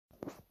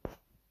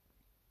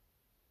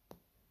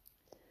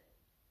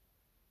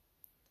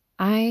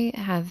I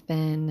have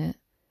been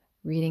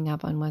reading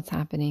up on what's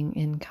happening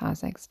in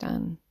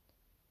Kazakhstan.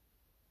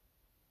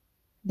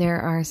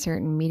 There are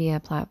certain media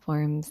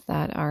platforms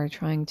that are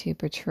trying to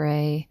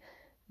portray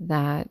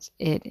that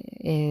it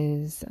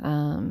is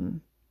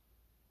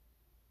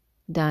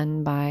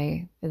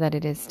that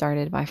it is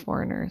started by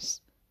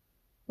foreigners,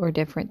 or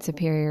different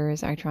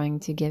superiors are trying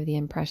to give the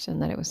impression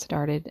that it was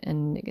started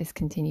and is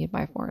continued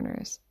by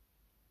foreigners.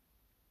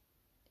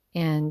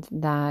 And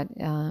that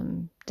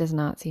does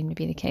not seem to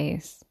be the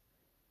case.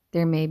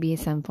 There may be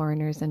some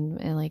foreigners in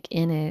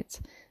it,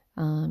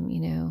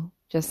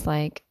 just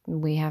like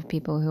we have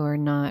people who are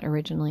not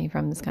originally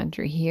from this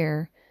country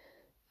here.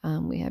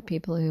 We have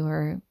people who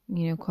are,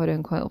 quote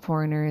unquote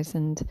foreigners.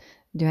 And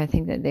do I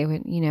think that they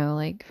would,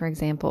 for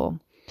example,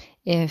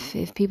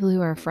 if people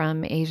who are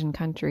from Asian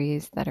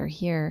countries that are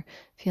here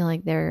feel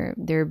like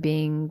they're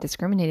being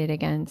discriminated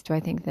against, do I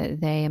think that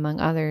they,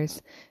 among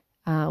others,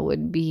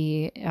 would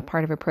be a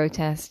part of a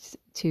protest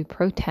to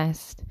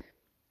protest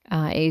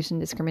Asian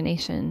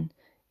discrimination?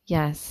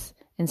 Yes.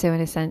 And so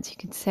in a sense, you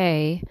could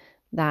say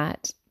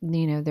that,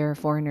 there are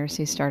foreigners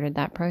who started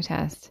that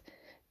protest,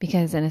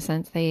 because in a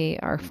sense they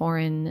are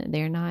foreign.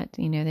 They're not,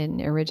 they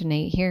didn't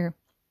originate here,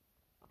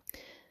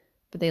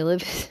 but they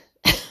live,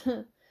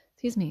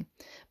 excuse me,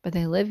 but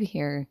they live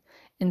here.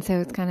 And so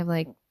it's kind of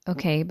like,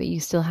 okay, but you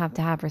still have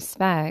to have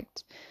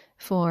respect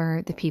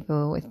for the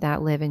people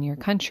that live in your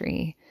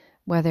country,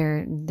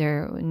 whether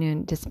they're,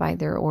 despite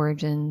their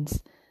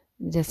origins.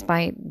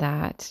 Despite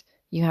that,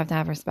 you have to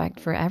have respect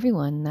for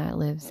everyone that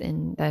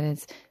that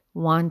is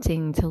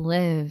wanting to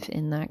live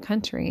in that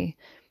country.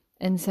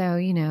 And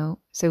so,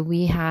 so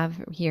we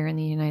have here in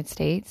the United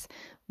States,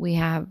 we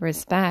have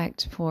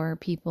respect for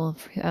people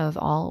of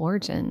all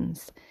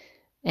origins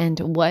and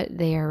what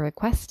they are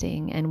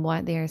requesting and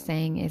what they are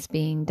saying is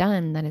being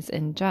done that is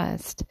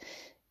unjust.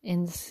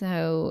 And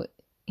so,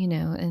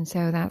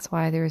 that's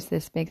why there's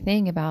this big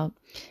thing about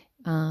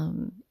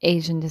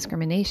Asian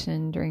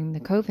discrimination during the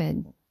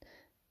COVID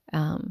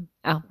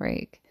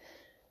outbreak.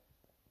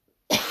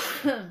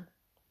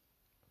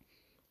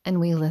 And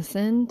we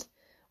listened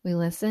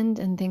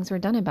and things were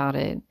done about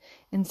it.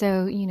 And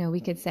so,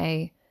 we could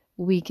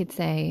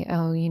say,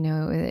 oh,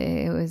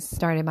 it was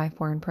started by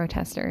foreign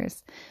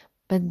protesters,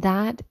 but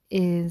that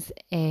is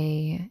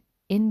a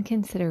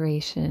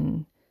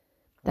inconsideration.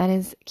 That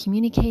is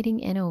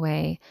communicating in a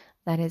way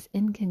that is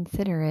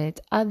inconsiderate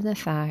of the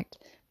fact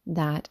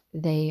that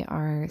they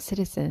are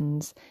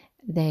citizens,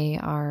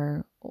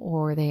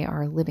 or they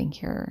are living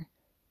here,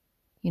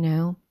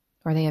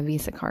 or they have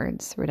Visa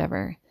cards or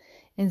whatever.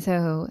 And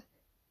so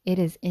it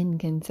is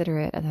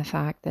inconsiderate of the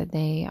fact that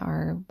they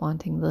are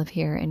wanting to live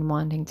here and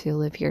wanting to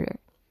live here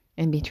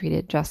and be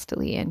treated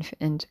justly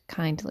and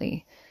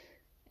kindly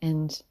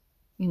and,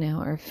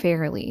 or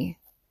fairly.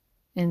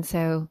 And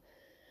so,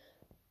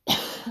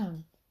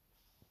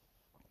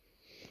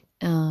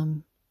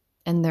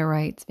 and their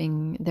rights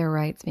being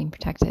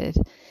protected.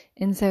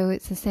 And so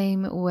it's the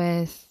same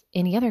with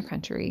any other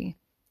country.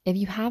 If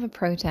you have a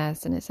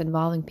protest and it's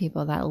involving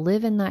people that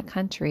live in that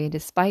country,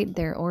 despite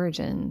their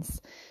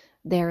origins,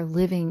 they're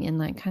living in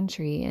that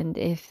country. And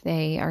if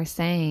they are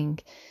saying,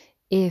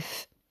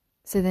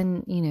 so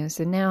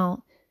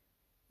now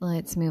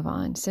let's move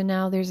on. So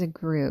now there's a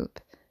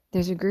group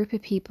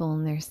of people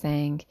and they're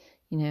saying,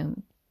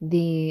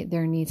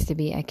 there needs to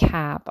be a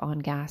cap on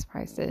gas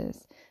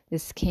prices.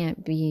 This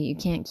can't be, you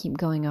can't keep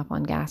going up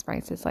on gas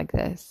prices like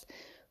this.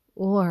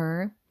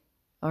 Or,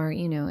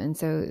 and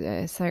so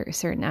a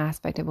certain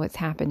aspect of what's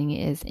happening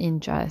is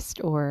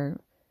unjust or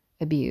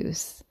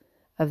abuse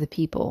of the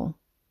people,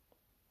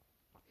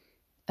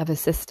 of a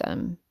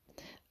system.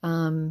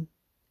 And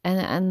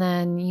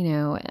then,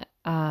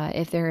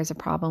 if there is a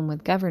problem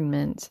with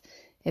government,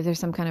 if there's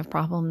some kind of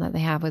problem that they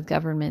have with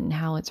government and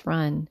how it's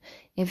run,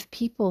 if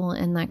people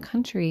in that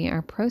country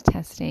are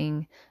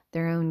protesting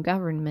their own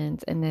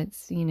government and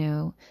it's,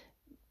 the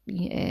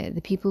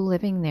people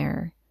living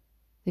there,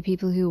 the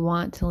people who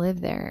want to live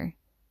there,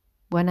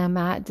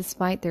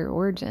 despite their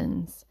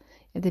origins,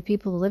 if the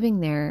people living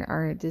there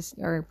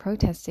are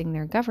protesting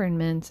their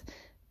government,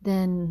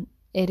 then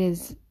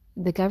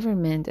the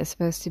government is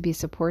supposed to be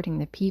supporting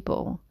the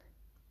people.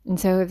 And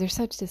so if there's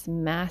such this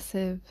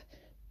massive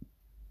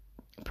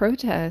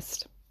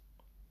protest,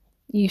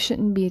 you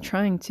shouldn't be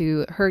trying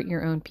to hurt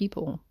your own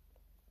people.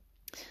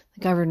 The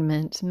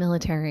government,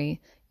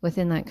 military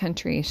within that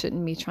country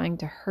shouldn't be trying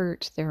to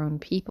hurt their own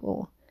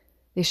people.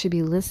 They should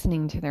be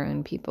listening to their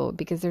own people,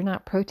 because they're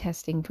not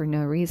protesting for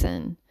no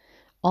reason.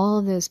 All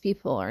of those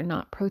people are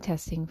not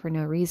protesting for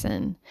no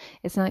reason.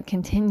 It's not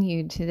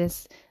continued to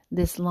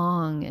this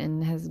long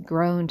and has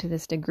grown to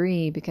this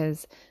degree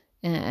because,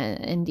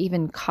 and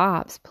even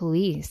cops,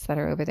 police that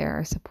are over there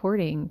are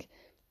supporting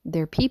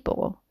their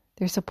people.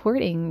 They're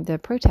supporting the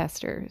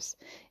protesters.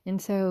 And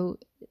so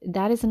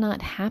that is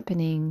not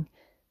happening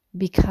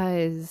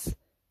because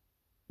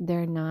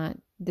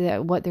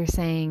what they're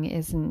saying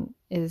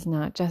is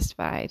not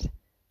justified.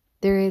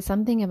 There is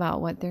something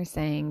about what they're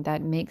saying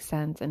that makes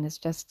sense and is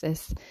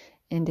justice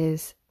and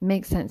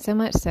makes sense, so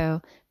much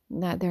so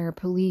that there are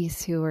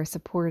police who are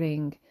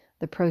supporting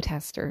the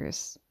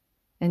protesters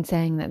and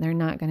saying that they're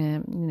not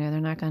going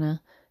to,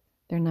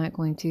 they're not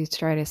going to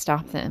try to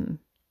stop them.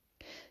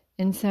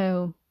 And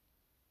so,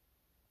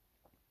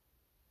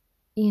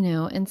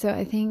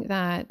 I think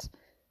that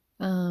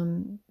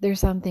there's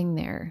something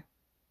there.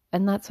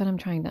 And that's what I'm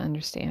trying to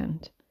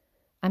understand.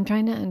 I'm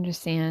trying to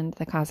understand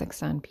the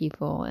Kazakhstan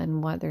people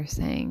and what they're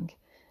saying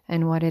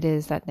and what it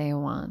is that they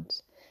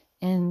want.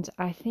 And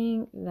I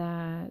think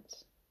that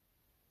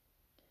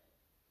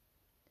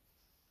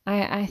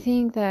I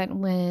think that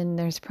when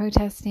there's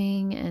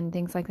protesting and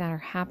things like that are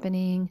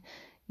happening,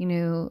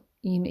 you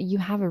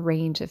have a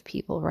range of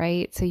people,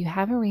 right? So you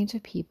have a range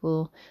of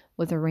people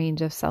with a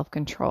range of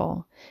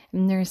self-control.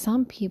 And there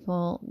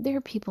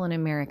are people in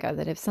America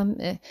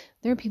that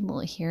there are people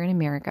here in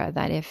America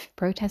that if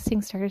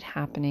protesting started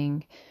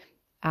happening,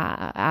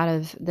 out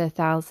of a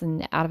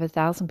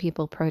thousand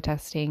people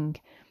protesting,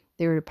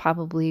 there would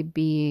probably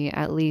be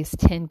at least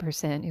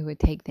 10% who would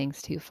take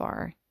things too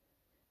far.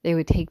 They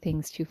would take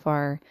things too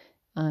far,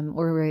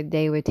 or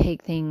they would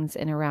take things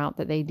in a route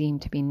that they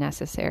deemed to be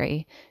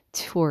necessary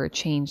for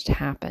change to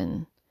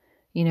happen.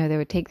 They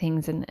would take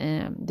things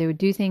and they would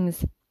do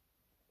things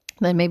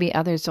that maybe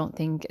others don't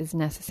think is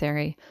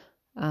necessary,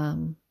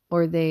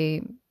 or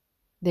they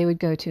would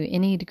go to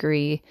any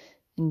degree.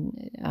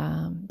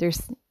 And there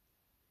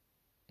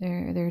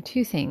are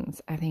two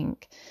things. I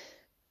think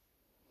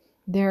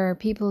there are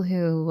people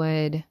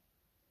who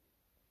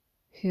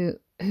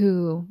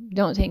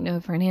don't take no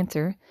for an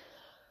answer.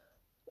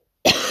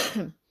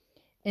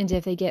 And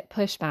if they get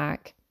pushed, they're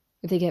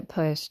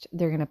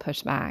going to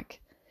push back.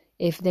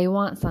 If they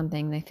want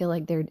something, they feel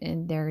like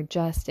they're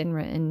just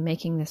in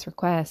making this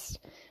request,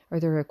 or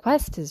the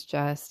request is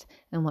just,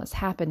 and what's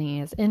happening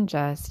is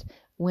unjust.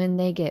 When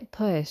they get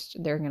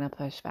pushed, they're going to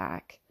push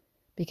back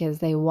because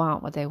they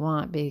want what they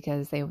want,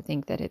 because they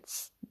think that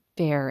it's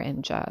fair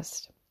and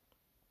just.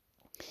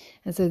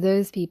 And so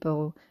those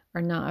people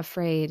are not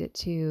afraid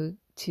to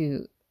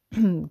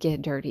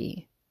get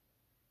dirty.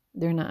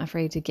 They're not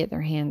afraid to get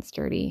their hands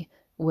dirty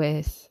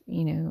with,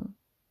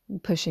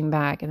 pushing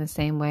back in the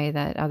same way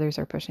that others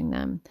are pushing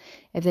them.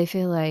 If they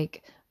feel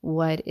like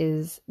what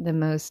is the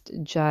most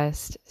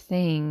just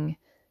thing,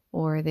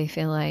 or they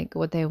feel like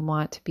what they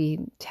want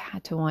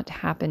to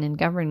happen in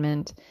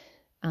government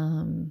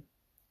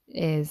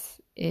is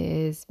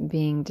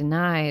being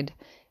denied,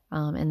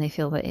 and they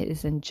feel that it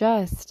is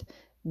unjust,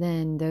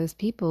 then those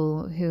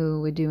people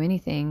who would do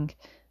anything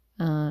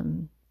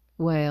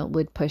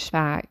would push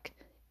back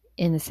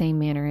in the same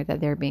manner that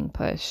they're being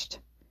pushed,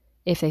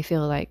 if they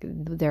feel like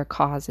their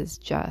cause is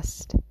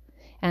just.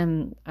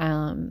 And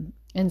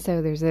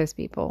so there's those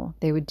people,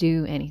 they would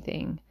do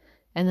anything.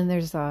 And then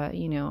there's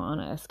on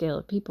a scale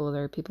of people,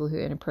 there are people who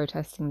are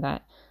protesting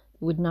that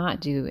would not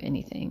do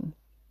anything.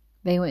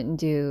 They wouldn't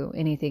do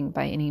anything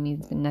by any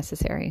means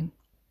necessary.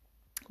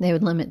 They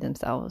would limit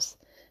themselves.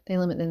 They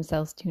limit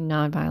themselves to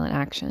nonviolent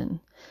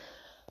action.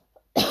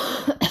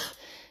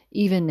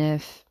 even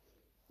if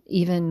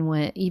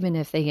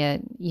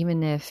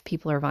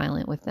people are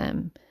violent with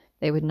them,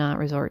 they would not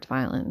resort to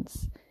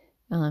violence.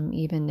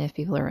 Even if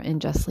people are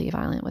unjustly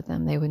violent with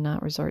them, they would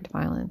not resort to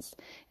violence.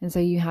 And so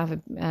you have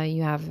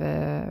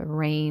a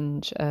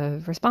range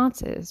of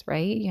responses,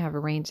 right? You have a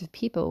range of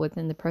people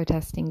within the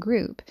protesting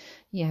group.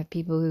 You have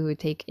people who would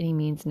take any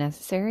means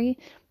necessary.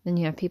 Then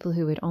you have people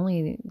who would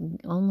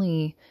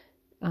only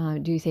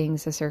do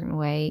things a certain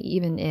way,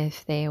 even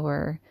if they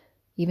were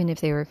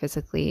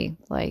physically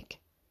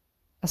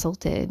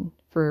assaulted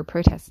for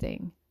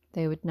protesting.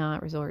 They would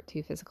not resort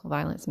to physical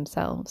violence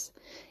themselves.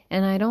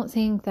 And I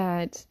think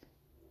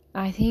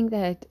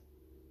that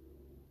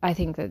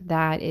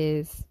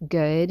is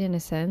good in a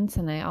sense.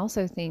 And I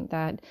also think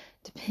that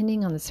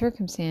depending on the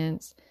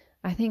circumstance,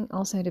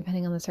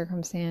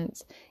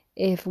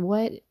 if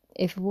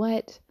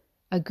what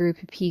a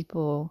group of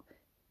people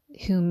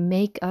who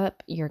make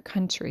up your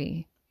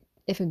country,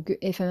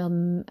 if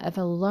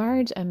a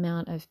large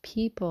amount of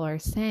people are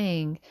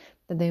saying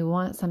that they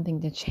want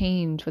something to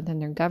change within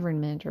their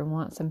government, or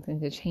want something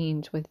to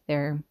change with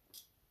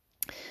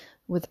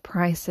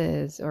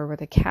prices, or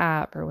with a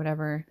cap or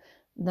whatever,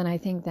 then I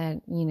think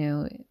that,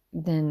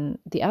 then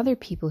the other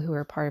people who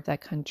are part of that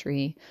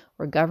country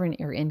or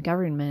in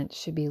government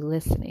should be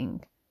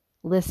listening.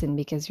 Listen,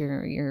 because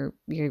you're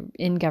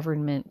in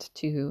government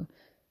to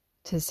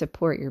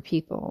support your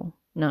people,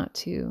 not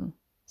to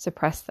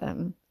suppress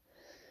them.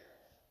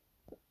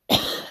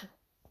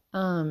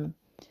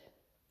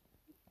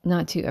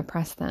 Not to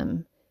oppress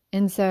them.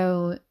 And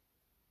so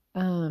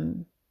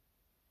if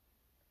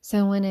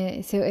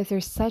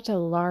there's such a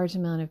large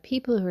amount of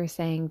people who are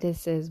saying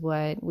this is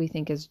what we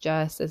think is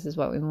just, this is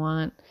what we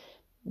want,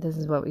 this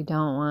is what we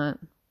don't want,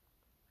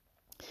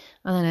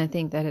 and then I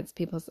think that it's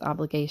people's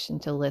obligation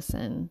to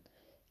listen.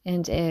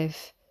 And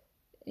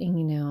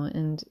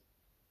and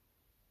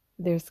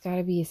there's got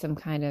to be some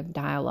kind of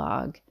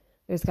dialogue.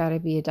 There's got to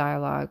be a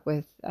dialogue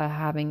with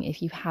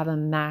if you have a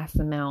mass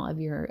amount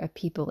of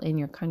people in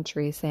your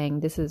country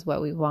saying this is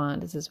what we want,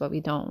 this is what we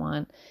don't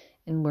want,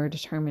 and we're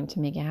determined to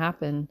make it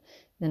happen,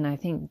 then I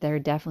think there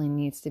definitely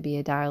needs to be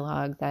a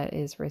dialogue that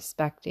is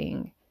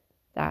respecting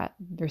that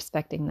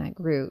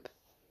group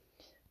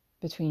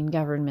between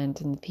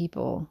government and the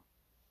people.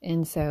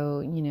 And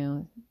so,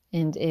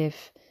 and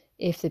if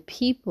the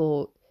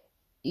people,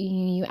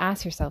 you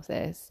ask yourself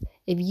this,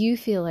 if you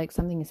feel like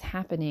something is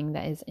happening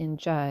that is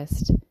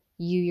unjust,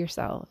 you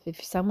yourself,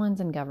 if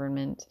someone's in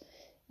government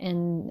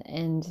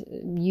and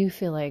you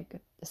feel like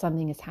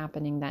something is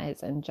happening that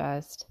is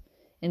unjust,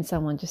 and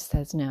someone just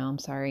says, no, I'm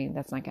sorry,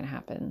 that's not going to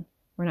happen.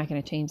 We're not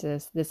going to change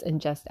this. This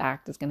unjust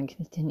act is going to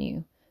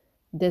continue.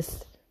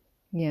 This,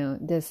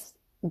 this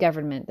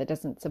government that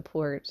doesn't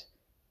support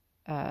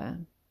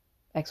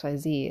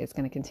XYZ is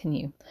going to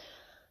continue.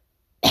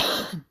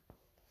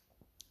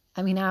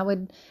 I mean, how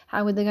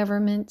would the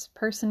government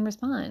person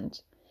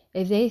respond?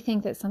 If they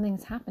think that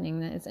something's happening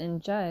that is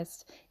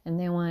unjust and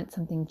they want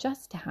something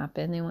just to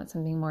happen, they want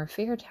something more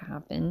fair to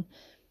happen,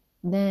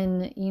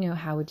 then,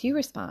 how would you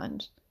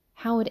respond?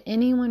 How would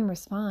anyone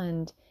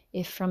respond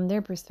if from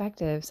their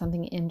perspective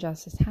something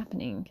unjust is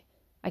happening?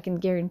 I can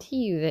guarantee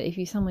you that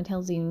if someone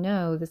tells you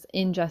no, this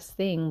unjust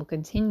thing will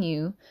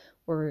continue,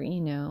 or,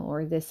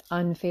 or this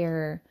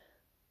unfair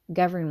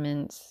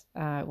government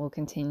will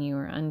continue,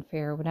 or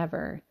unfair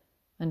whatever,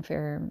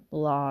 unfair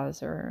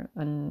laws, or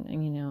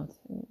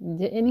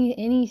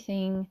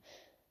anything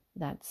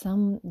that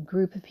some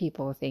group of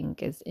people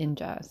think is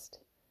unjust.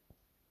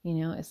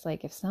 It's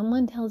like if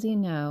someone tells you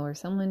no, or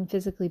someone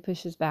physically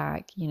pushes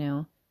back,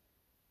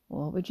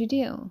 what would you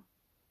do?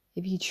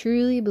 If you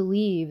truly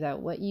believe that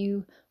what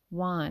you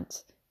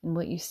want and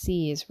what you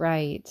see is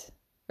right,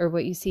 or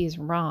what you see is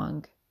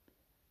wrong,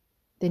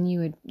 then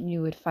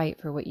you would fight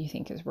for what you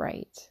think is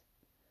right.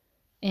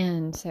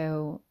 And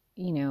so,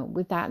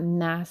 with that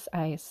mass,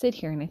 I sit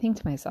here and I think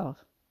to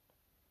myself,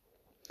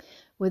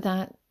 with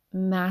that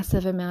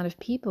massive amount of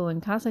people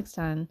in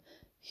Kazakhstan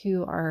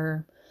who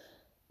are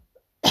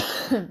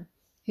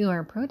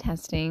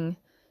protesting,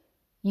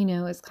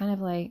 it's kind of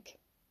like,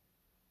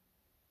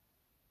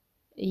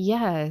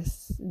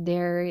 yes,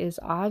 there is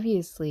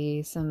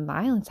obviously some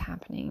violence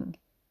happening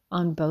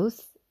on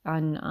both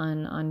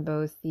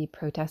the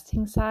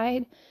protesting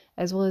side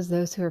as well as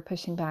those who are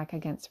pushing back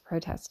against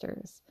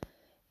protesters.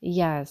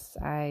 Yes,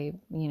 I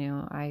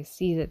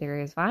see that there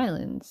is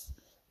violence.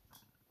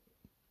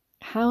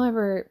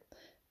 However,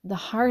 the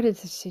heart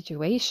of the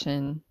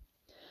situation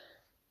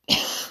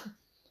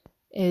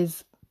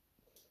is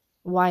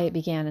why it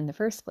began in the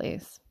first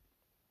place.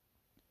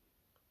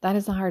 That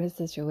is the heart of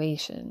the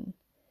situation.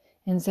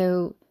 And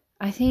so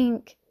I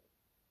think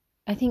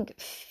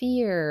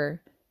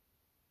fear,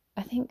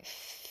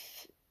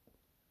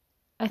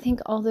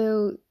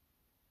 although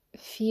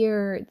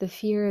the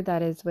fear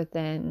that is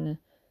within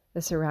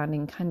the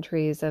surrounding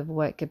countries of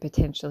what could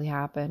potentially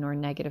happen, or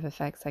negative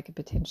effects that could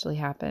potentially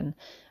happen,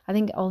 I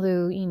think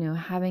although,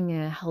 having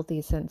a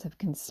healthy sense of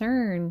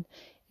concern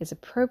is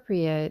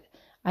appropriate,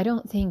 I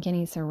don't think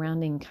any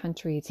surrounding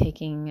country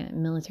taking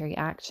military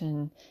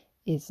action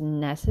is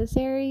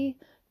necessary,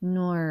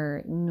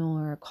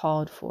 nor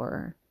called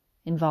for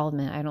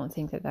involvement. I don't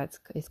think that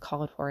is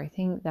called for. I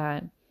think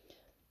that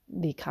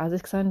the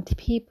Kazakhstan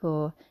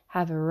people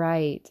have a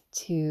right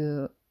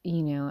to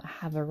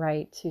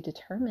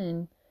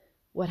determine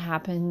what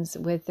happens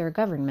with their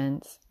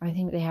governments. I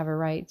think they have a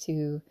right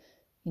to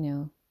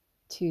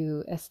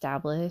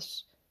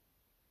establish.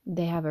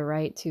 They have a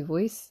right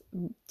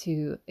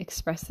to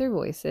express their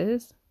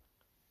voices,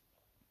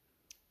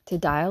 to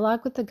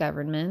dialogue with the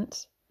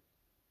government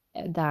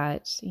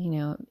that,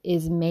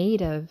 is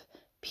made of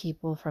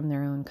people from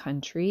their own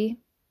country,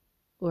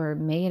 or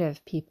made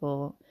of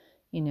people,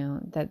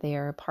 that they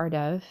are a part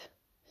of.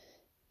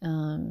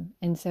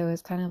 And so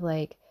it's kind of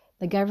like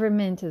the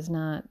government is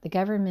not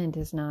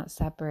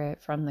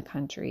separate from the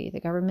country. The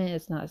government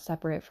is not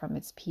separate from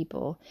its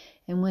people.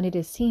 And when it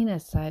is seen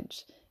as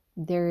such,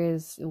 there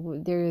is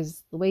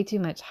way too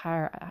much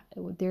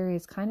there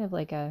is kind of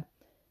like a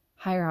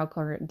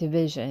hierarchical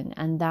division,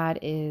 and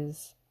that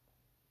is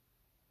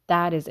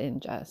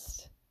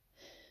unjust,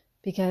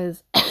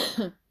 because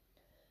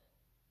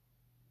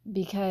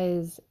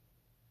the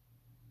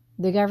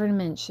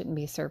government shouldn't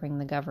be serving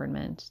the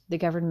government. The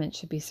government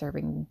should be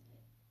serving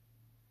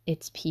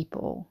its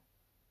people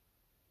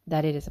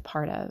that it is a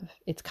part of,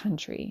 its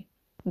country.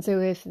 And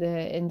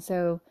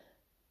so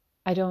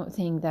I don't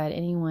think that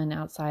anyone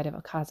outside of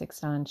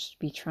Kazakhstan should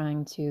be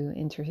trying to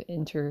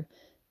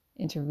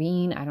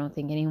intervene. I don't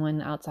think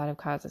anyone outside of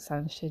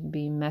Kazakhstan should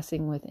be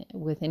messing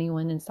with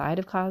anyone inside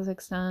of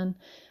Kazakhstan.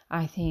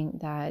 I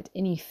think that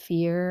any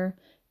fear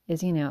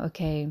is,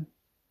 okay,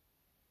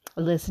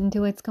 listen to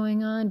what's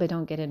going on, but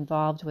don't get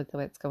involved with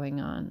what's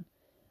going on.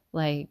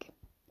 Like,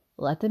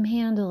 let them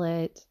handle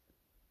it.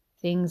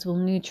 Things will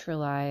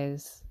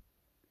neutralize.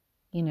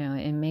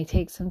 It may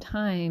take some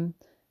time,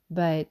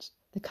 but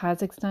the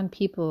Kazakhstan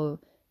people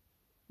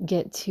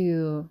get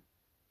to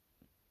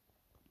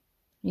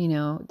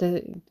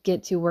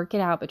work it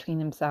out between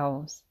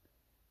themselves.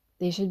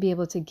 They should be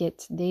able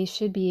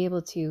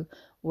to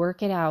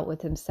work it out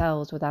with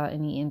themselves without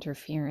any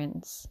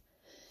interference.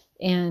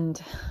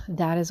 And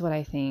that is what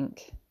I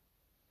think.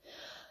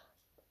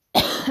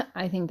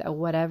 I think that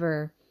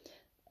whatever,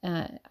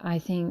 I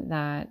think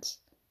that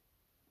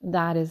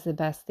that is the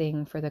best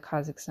thing for the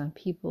Kazakhstan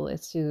people,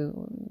 is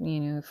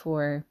to,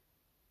 for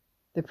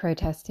the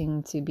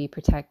protesting to be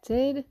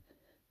protected,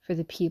 for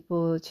the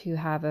people to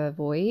have a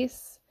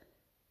voice.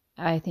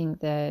 I think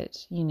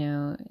that,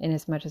 in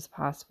as much as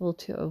possible,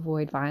 to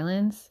avoid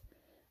violence.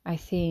 I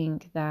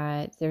think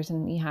that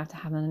you have to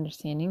have an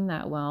understanding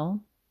that,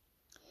 well,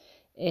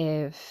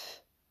 if,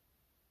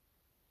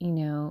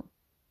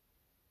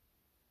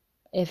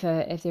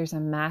 if there's a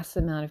mass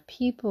amount of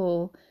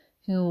people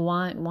who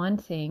want one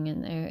thing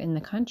in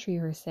the country,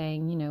 who are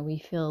saying, we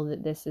feel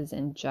that this is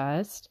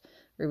unjust,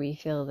 or we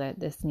feel that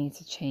this needs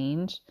to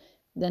change,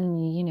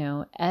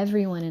 then,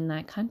 everyone in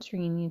that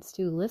country needs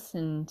to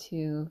listen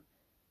to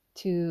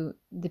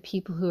the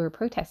people who are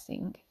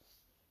protesting,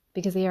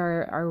 because they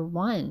are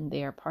one,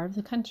 they are part of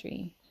the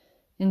country.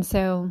 And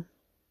so,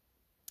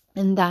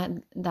 and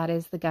that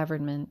is the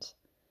government.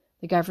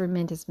 The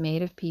government is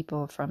made of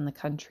people from the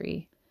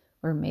country,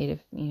 or made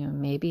of,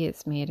 maybe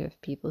it's made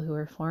of people who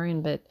are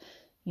foreign, but,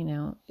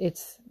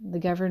 it's the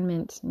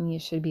government. You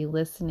should be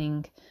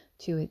listening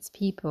to its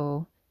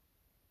people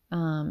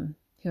who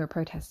are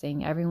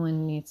protesting.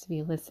 Everyone needs to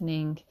be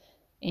listening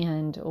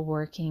and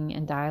working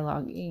and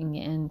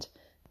dialoguing and,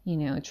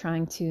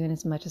 trying to, in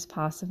as much as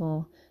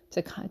possible,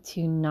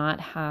 to not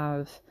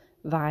have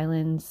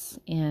violence.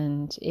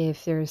 And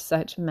if there's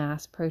such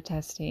mass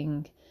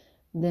protesting,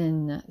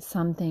 then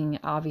something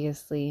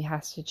obviously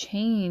has to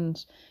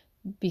change,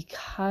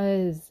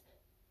 because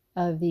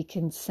of the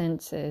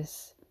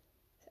consensus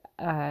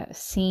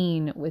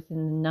seen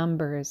within the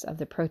numbers of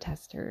the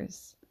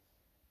protesters.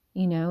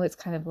 It's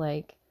kind of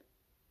like,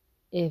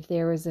 if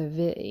there was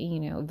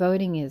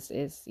voting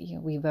is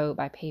we vote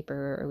by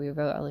paper or we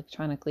vote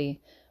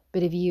electronically,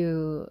 but if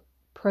you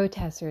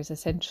protesters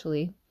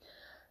essentially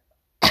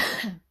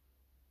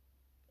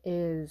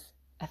is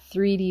a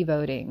 3D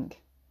voting.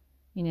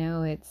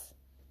 It's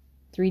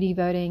 3D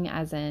voting,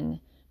 as in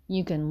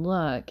you can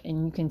look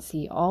and you can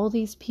see all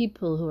these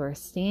people who are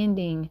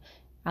standing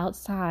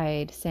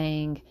outside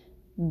saying,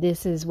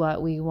 this is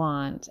what we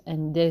want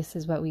and this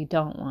is what we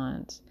don't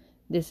want.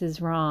 This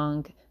is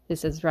wrong.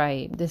 This is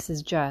right. This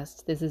is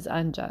just. This is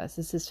unjust.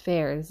 This is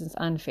fair. This is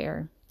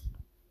unfair.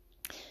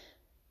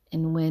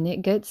 And when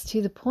it gets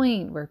to the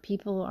point where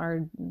people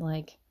are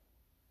like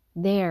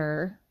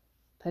there,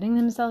 putting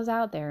themselves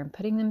out there and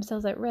putting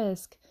themselves at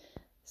risk,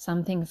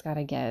 something's got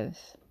to give.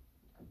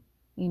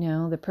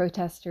 The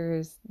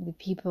protesters, the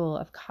people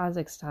of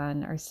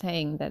Kazakhstan, are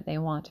saying that they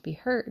want to be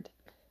heard,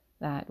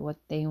 that what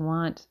they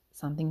want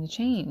something to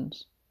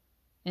change.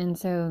 And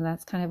so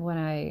that's kind of what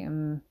I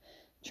am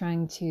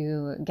trying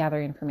to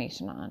gather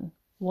information on.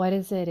 What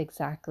is it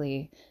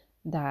exactly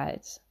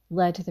that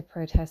led to the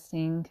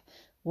protesting?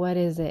 What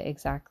is it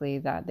exactly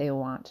that they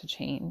want to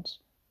change?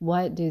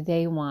 What do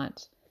they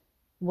want?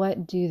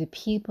 What do the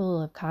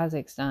people of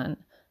Kazakhstan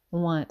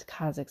want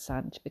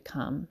Kazakhstan to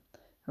become?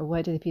 Or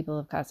what do the people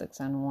of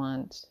Kazakhstan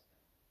want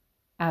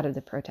out of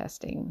the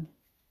protesting?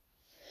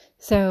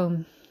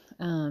 So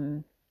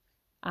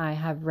I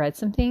have read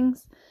some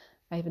things.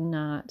 I have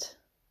not.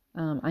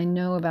 I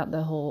know about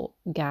the whole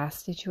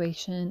gas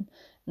situation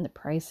and the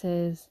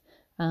prices.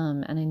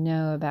 And I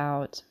know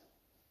about,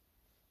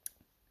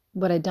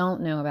 what I don't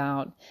know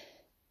about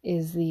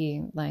is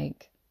the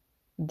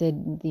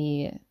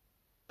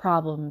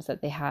problems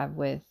that they have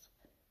with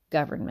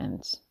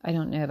government. I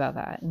don't know about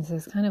that. And so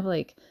it's kind of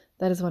like,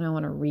 that is what I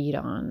want to read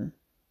on.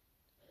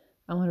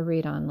 I want to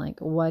read on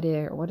what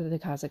are the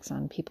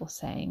Kazakhstan people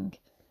saying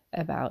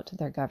about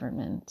their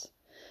government.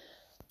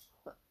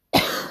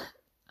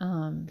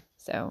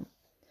 So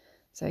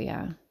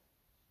yeah.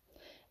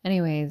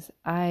 Anyways,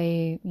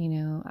 I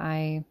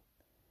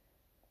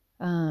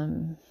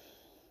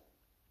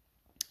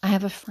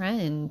have a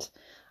friend.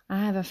 I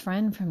have a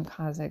friend from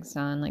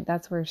Kazakhstan.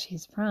 That's where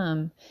she's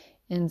from.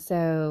 And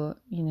so,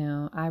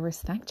 I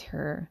respect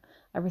her.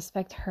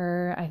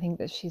 I think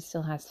that she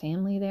still has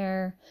family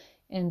there.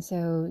 And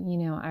so,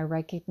 I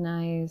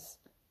recognize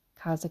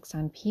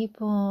Kazakhstan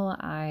people.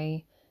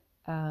 I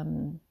have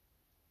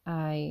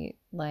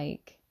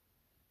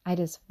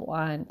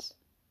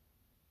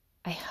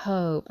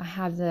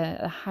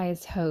the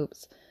highest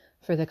hopes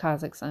for the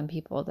Kazakhstan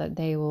people, that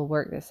they will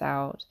work this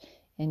out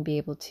and be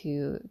able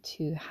to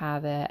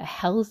have a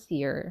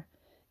healthier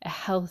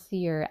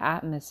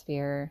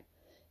atmosphere,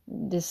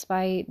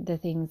 despite the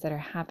things that are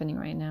happening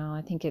right now.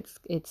 I think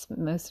it's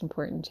most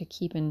important to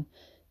keep in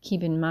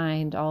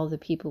mind all the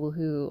people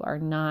who are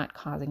not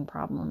causing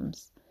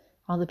problems,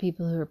 all the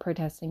people who are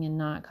protesting and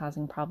not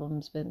causing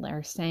problems, but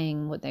are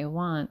saying what they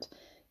want.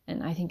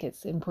 And I think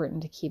it's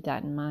important to keep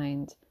that in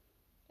mind,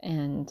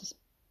 and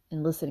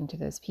listening to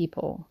those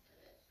people.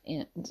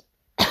 And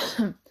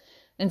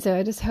and so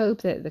I just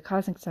hope that the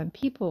Kazakhstan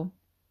people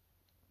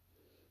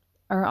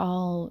are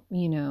all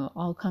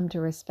come to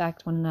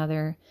respect one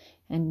another,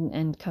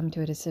 and come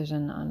to a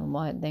decision on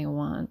what they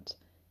want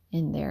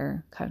in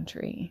their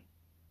country.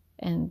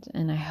 And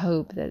I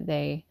hope that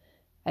they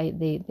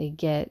they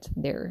get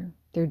their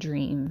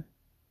dream.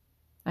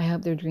 I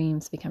hope their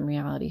dreams become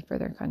reality for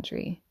their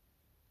country.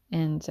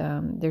 And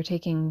they're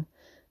taking,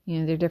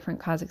 they're different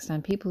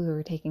Kazakhstan people who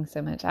are taking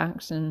so much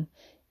action,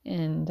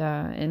 and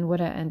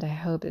I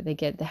hope that they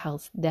get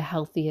the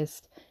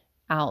healthiest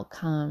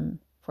outcome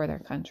for their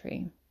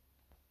country.